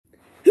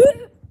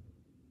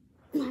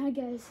Hi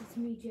guys, it's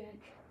me Jack.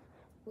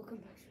 Welcome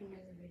back to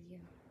another video.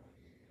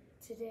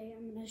 Today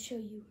I'm going to show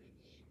you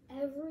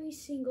every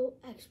single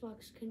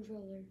Xbox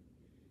controller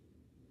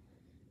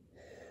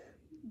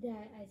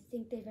that I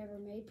think they've ever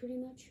made, pretty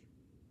much.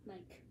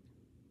 Like,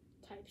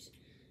 types.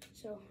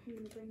 So I'm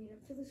going to bring it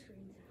up to the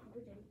screen. I hope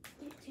it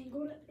didn't get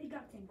tangled. It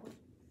got tangled.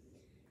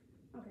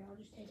 Okay, I'll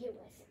just take it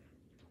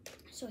with.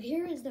 So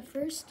here is the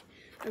first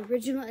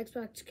original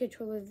Xbox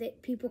controller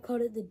that people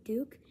called it the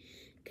Duke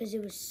because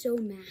it was so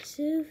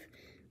massive.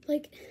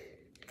 Like,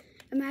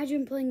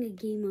 imagine playing a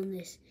game on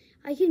this.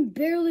 I can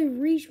barely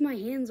reach my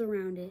hands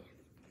around it.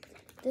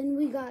 Then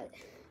we got,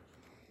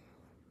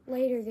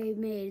 later they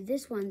made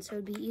this one so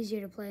it'd be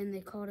easier to play, and they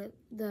called it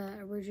the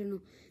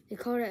original, they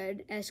called it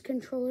an S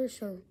controller,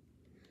 so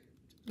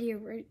the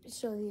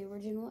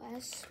original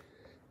S.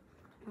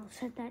 I'll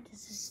set that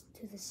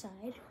to the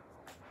side.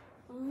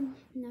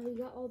 Now we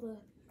got all the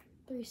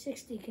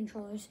 360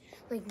 controllers.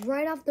 Like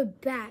right off the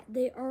bat,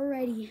 they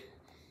already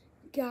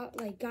got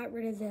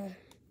rid of the,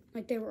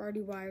 like they were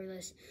already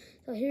wireless.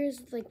 So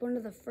here's like one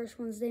of the first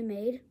ones they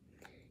made.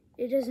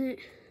 It doesn't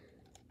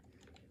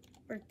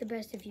work the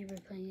best if you were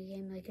playing a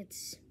game, like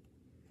it's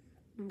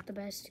not the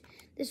best.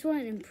 This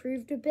one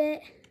improved a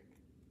bit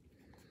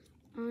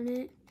on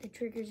it. The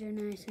triggers are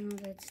nice and all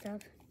that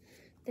stuff.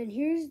 Then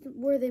here's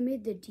where they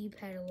made the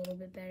D-pad a little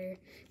bit better.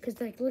 Because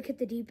like look at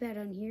the D-pad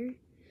on here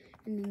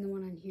and then the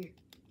one on here.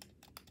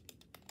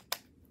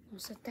 I'll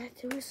set that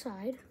to the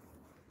side.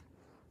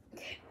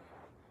 Okay.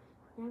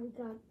 Now we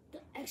got the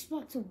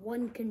Xbox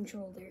One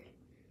controller.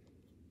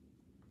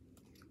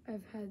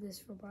 I've had this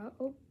for a while.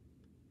 Oh,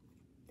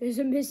 there's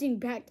a missing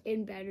back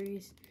end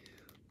batteries.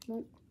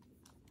 Well,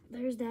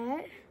 there's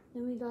that.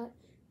 Then we got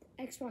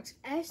the Xbox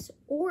S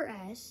or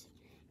S,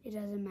 it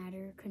doesn't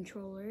matter,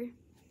 controller.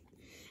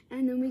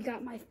 And then we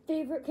got my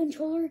favorite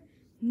controller,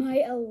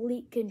 my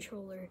Elite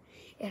controller.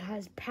 It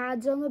has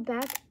pads on the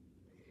back.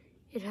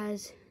 It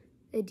has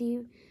a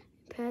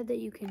D-pad that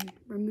you can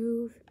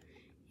remove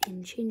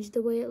and change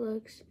the way it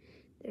looks.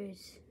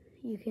 There's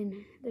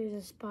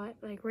a spot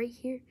like right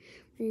here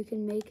where you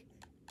can make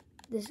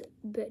this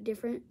bit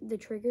different, the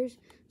triggers.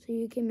 So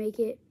you can make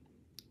it,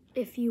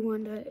 if you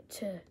want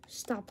to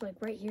stop like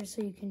right here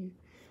so you can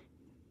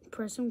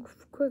press them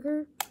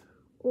quicker,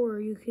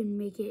 or you can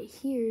make it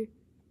here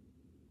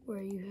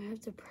where you have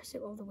to press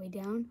it all the way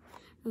down.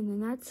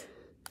 And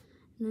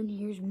then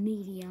here's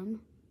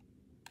medium.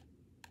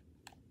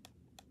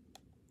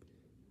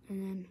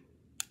 And then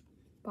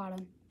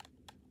bottom.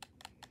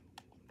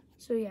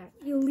 So yeah,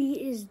 Elite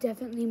is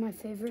definitely my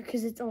favorite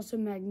because it's also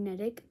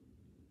magnetic.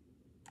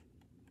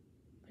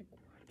 Like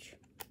watch,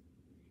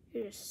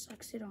 it just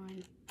sucks it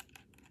on.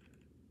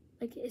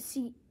 Like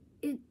see,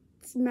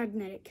 it's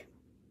magnetic.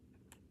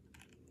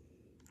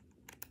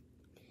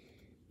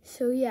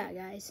 So yeah,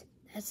 guys,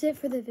 that's it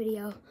for the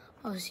video.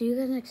 I'll see you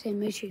guys next time.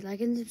 Make sure you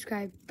like and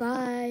subscribe.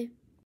 Bye.